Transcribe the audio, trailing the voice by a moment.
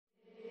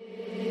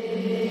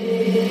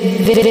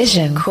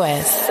Vision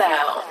Quest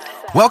Sound.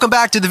 Welcome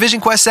back to the Vision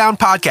Quest Sound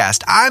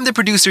podcast. I'm the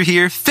producer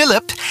here,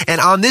 Philip,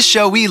 and on this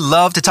show, we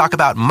love to talk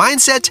about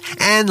mindset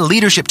and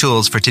leadership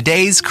tools for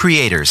today's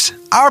creators.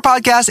 Our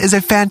podcast is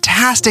a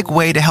fantastic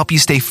way to help you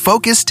stay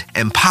focused,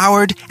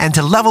 empowered, and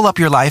to level up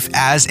your life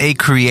as a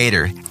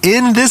creator.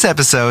 In this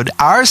episode,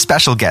 our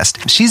special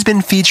guest, she's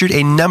been featured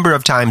a number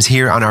of times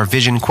here on our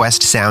Vision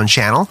Quest Sound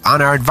channel,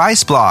 on our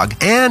advice blog,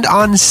 and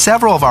on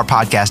several of our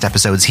podcast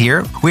episodes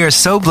here. We are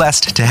so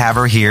blessed to have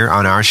her here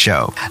on our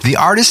show. The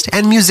artist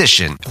and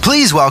musician.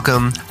 Please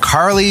welcome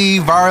Carly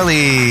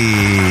Varley.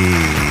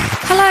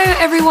 Hello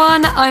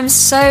everyone, I'm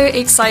so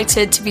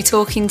excited to be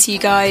talking to you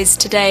guys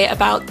today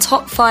about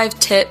top 5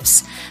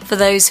 tips for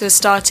those who are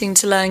starting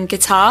to learn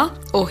guitar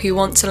or who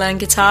want to learn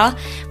guitar.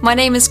 My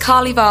name is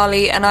Carly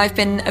Varley and I've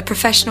been a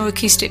professional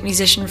acoustic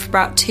musician for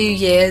about 2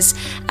 years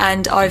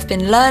and I've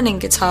been learning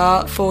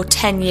guitar for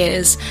 10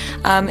 years.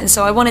 And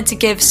so I wanted to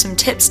give some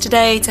tips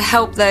today to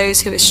help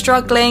those who are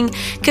struggling,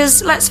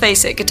 because let's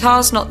face it,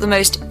 guitar's not the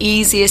most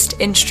easiest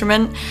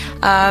instrument,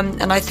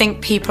 and I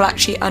think people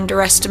actually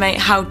underestimate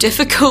how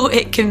difficult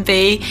it can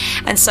be.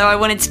 And so I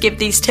wanted to give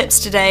these tips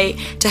today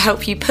to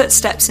help you put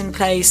steps in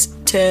place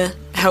to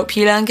help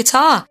you learn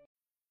guitar.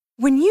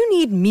 When you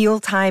need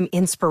mealtime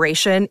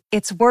inspiration,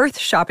 it's worth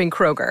shopping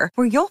Kroger,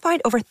 where you'll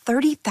find over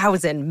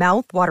 30,000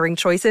 mouth-watering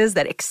choices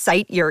that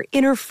excite your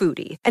inner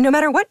foodie. And no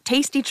matter what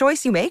tasty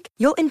choice you make,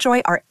 you'll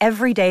enjoy our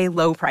everyday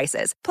low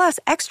prices, plus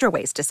extra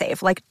ways to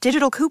save, like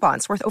digital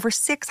coupons worth over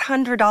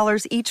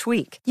 $600 each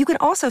week. You can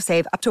also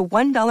save up to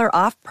 $1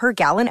 off per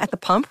gallon at the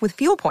pump with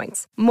fuel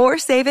points. More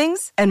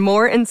savings and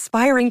more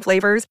inspiring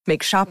flavors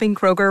make shopping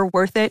Kroger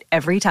worth it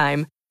every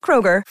time.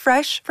 Kroger,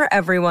 fresh for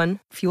everyone.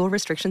 Fuel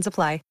restrictions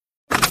apply.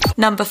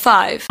 Number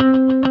 5.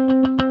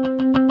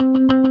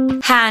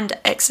 Hand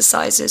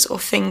exercises or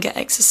finger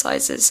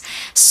exercises.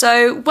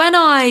 So when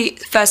I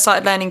first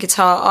started learning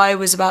guitar, I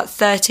was about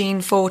 13,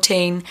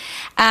 14,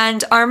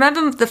 and I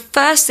remember the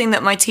first thing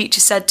that my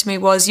teacher said to me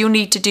was, you'll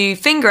need to do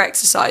finger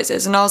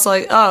exercises, and I was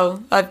like,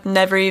 oh, I've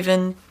never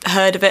even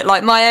heard of it.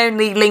 Like, my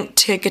only link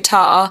to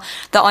guitar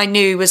that I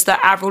knew was that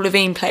Avril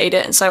Lavigne played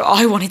it, and so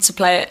I wanted to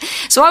play it.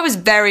 So I was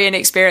very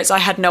inexperienced. I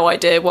had no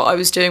idea what I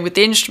was doing with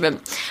the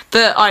instrument,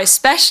 but I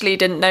especially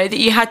didn't know that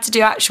you had to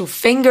do actual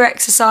finger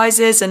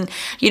exercises, and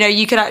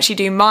you could actually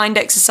do mind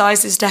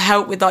exercises to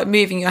help with like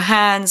moving your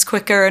hands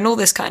quicker and all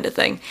this kind of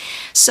thing.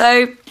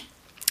 So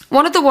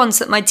one of the ones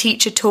that my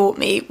teacher taught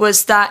me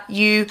was that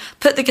you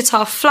put the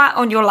guitar flat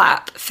on your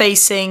lap,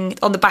 facing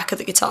on the back of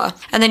the guitar,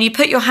 and then you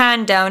put your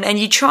hand down and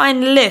you try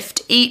and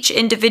lift each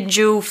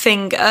individual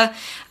finger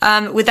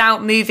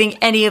without moving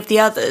any of the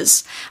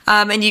others.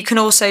 And you can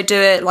also do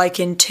it like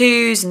in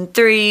 2s and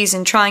 3s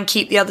and try and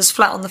keep the others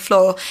flat on the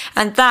floor,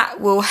 and that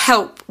will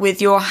help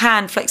with your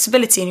hand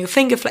flexibility and your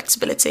finger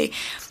flexibility.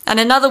 And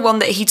another one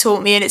that he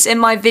taught me, and it's in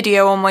my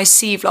video on my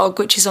C vlog,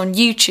 which is on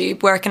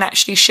YouTube, where I can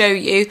actually show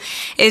you,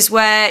 is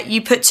where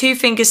you put 2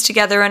 fingers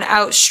together and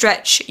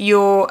outstretch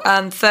your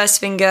first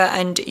finger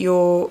and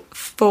your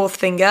 4th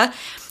finger.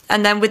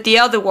 And then with the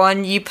other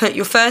one, you put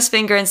your first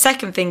finger and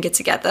second finger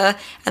together,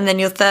 and then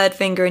your 3rd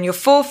finger and your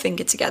 4th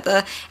finger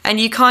together, and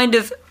you kind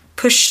of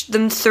push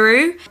them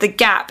through the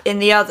gap in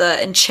the other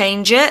and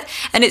change it.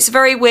 And it's a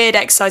very weird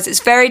exercise.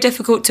 It's very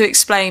difficult to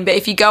explain, but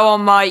if you go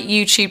on my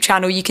YouTube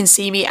channel, you can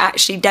see me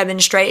actually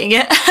demonstrating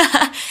it.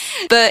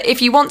 But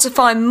if you want to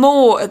find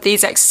more of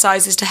these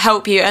exercises to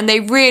help you, and they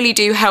really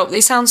do help,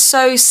 they sound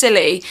so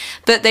silly,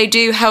 but they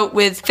do help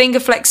with finger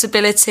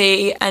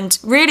flexibility and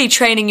really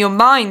training your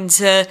mind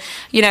to,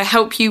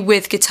 help you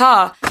with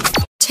guitar.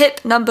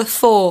 Tip number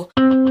 4.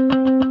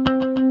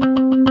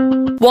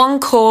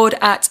 One chord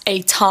at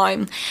a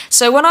time.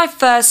 So when I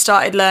first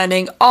started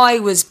learning, I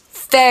was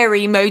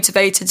very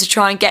motivated to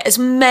try and get as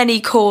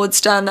many chords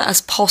done as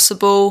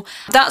possible.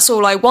 That's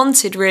all I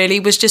wanted,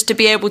 really, was just to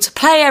be able to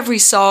play every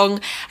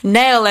song,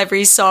 nail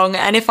every song,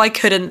 and if I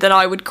couldn't, then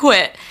I would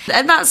quit.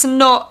 And that's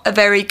not a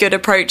very good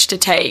approach to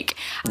take.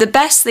 The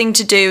best thing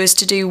to do is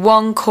to do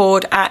one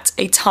chord at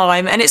a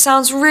time, and it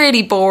sounds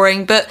really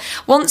boring, but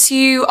once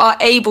you are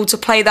able to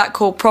play that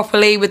chord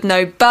properly with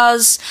no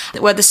buzz,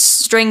 where the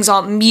strings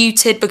aren't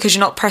muted because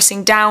you're not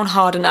pressing down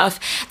hard enough,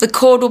 the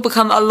chord will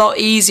become a lot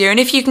easier. And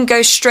if you can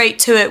go straight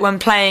to it when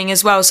playing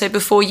as well, so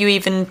before you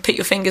even put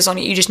your fingers on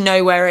it, you just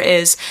know where it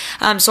is.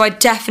 So I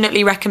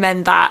definitely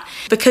recommend that,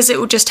 because it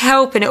will just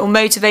help and it will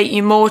motivate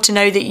you more to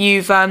know that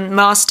you've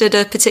mastered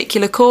a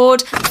particular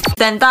chord.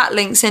 Then that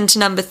links into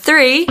number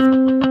 3,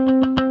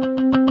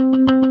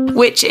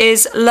 which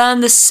is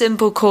learn the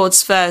simple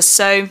chords first.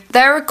 So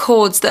there are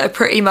chords that are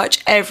pretty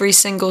much every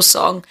single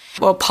song,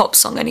 well, pop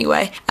song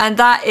anyway, and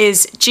that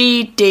is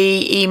G,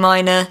 D, E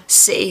minor,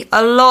 C.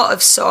 A lot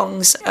of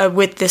songs are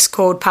with this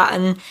chord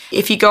pattern.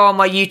 If you go on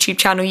my YouTube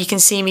channel, you can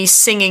see me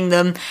singing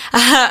them.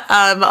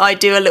 I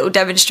do a little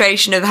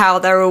demonstration of how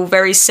they're all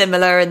very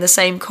similar in the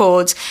same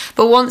chords.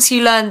 But once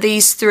you learn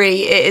these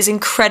 3, it is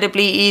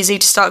incredibly easy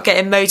to start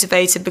getting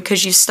motivated,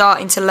 because you're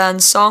starting to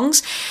learn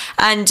songs,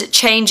 and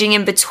changing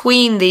in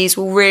between these these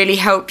will really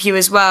help you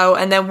as well.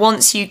 And then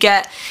once you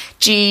get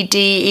G,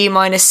 D, E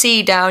minor,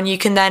 C down, you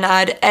can then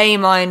add A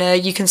minor.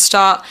 You can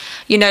start,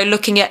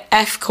 looking at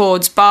F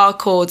chords, bar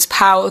chords,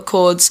 power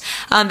chords,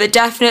 but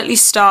definitely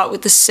start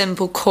with the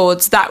simple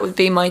chords. That would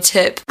be my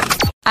tip.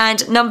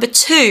 And number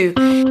 2,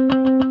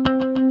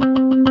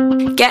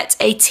 get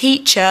a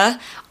teacher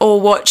or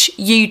watch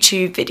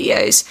YouTube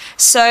videos.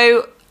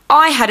 So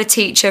I had a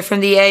teacher from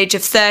the age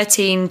of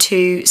 13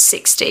 to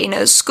 16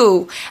 at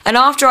school, and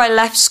after I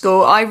left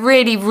school I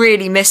really,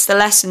 really missed the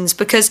lessons,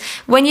 because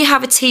when you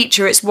have a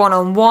teacher it's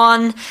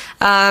one-on-one,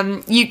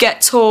 you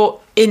get taught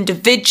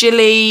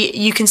individually.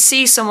 You can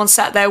see someone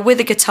sat there with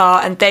a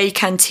guitar and they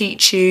can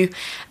teach you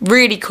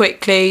really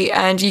quickly,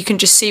 and you can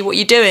just see what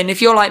you're doing.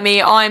 If you're like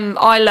me,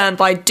 I learn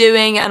by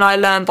doing and I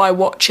learn by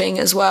watching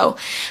as well.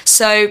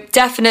 So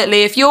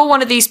definitely, if you're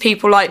one of these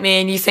people like me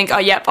and you think, oh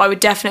yep, I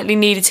would definitely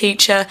need a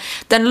teacher,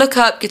 then look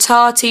up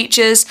guitar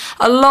teachers.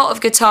 A lot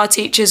of guitar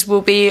teachers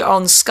will be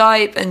on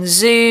Skype and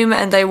Zoom,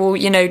 and they will,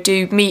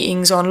 do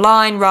meetings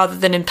online rather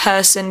than in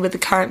person with the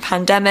current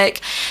pandemic.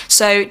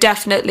 So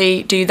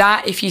definitely do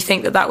that if you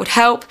think that would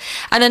help.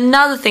 And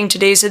another thing to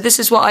do, so this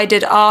is what I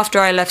did after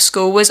I left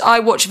school, was I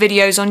watched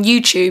videos on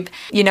YouTube.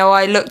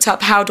 I looked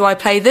up, how do I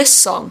play this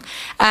song?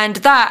 And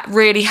that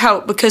really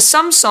helped, because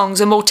some songs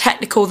are more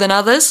technical than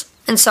others,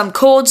 and some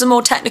chords are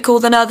more technical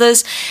than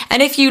others.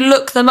 And if you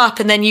look them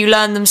up and then you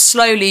learn them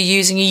slowly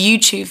using a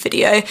YouTube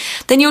video,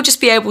 then you'll just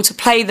be able to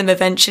play them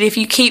eventually. If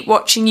you keep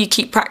watching, you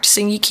keep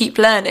practicing, you keep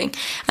learning.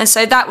 And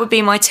so that would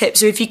be my tip.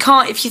 So if you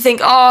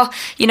think, I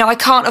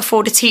can't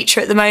afford a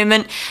teacher at the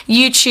moment,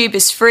 YouTube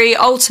is free,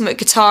 Ultimate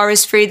Guitar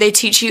is free, they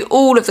teach you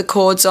all of the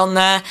chords on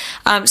there.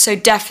 So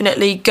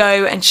definitely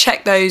go and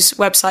check those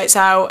websites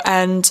out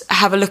and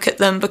have a look at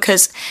them,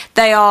 because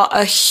they are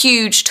a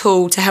huge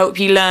tool to help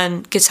you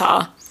learn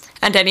guitar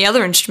and any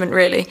other instrument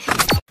really.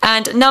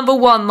 And number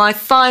 1, my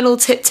final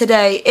tip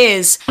today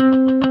is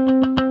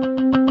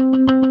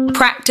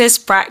practice,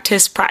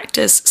 practice,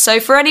 practice. So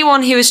for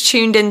anyone who has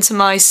tuned into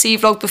my C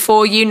vlog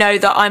before, you know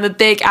that I'm a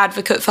big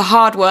advocate for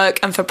hard work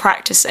and for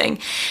practicing.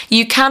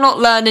 You cannot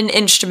learn an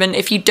instrument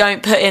if you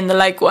don't put in the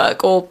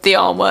legwork, or the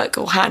arm work,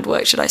 or hand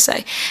work, should I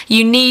say.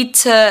 You need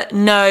to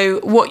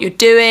know what you're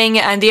doing,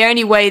 and the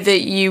only way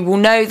that you will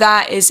know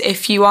that is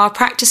if you are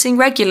practicing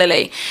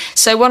regularly.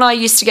 So when I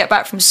used to get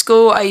back from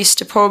school, I used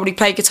to probably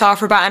play guitar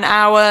for about an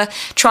hour,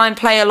 try and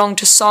play along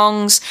to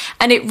songs,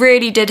 and it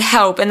really did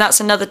help. And that's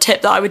another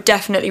tip that I would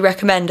definitely recommend.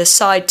 A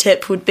side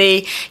tip would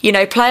be,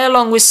 play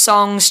along with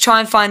songs, try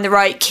and find the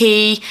right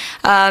key,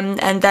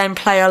 and then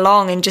play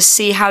along and just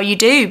see how you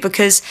do,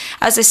 because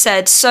as I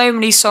said, so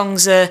many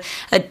songs are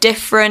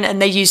different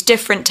and they use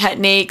different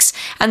techniques,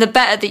 and the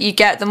better that you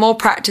get, the more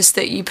practice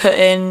that you put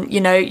in,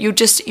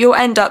 you'll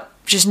end up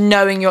just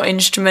knowing your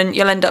instrument,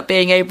 you'll end up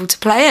being able to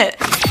play it.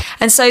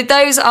 And so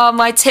those are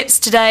my tips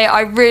today.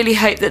 I really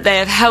hope that they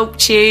have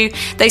helped you.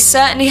 They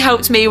certainly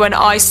helped me when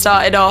I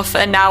started off,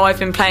 and now I've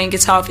been playing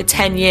guitar for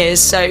 10 years.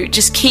 So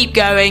just keep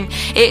going.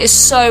 It is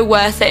so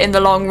worth it in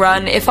the long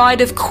run. If I'd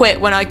have quit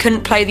when I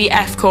couldn't play the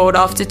F chord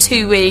after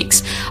 2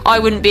 weeks, I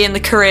wouldn't be in the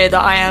career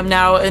that I am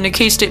now, an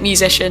acoustic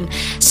musician.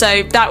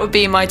 So that would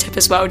be my tip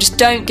as well. Just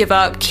don't give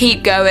up,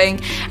 keep going.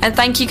 And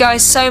thank you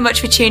guys so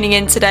much for tuning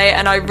in today,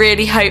 and I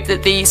really hope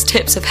that these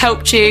tips have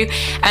helped you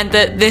and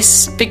that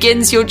this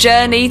begins your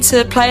journey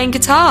to playing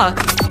guitar.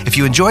 If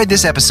you enjoyed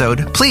this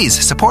episode, please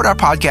support our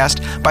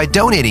podcast by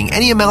donating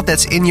any amount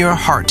that's in your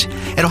heart.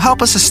 It'll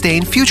help us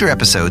sustain future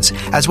episodes,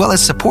 as well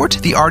as support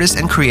the artists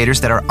and creators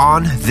that are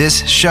on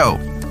this show.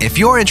 If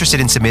you're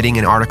interested in submitting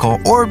an article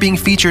or being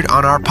featured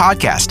on our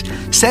podcast,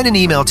 send an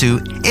email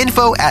to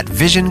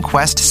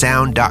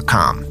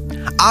info@visionquestsound.com.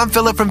 I'm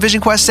Philip from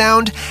Vision Quest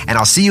Sound, and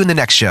I'll see you in the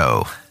next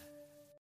show.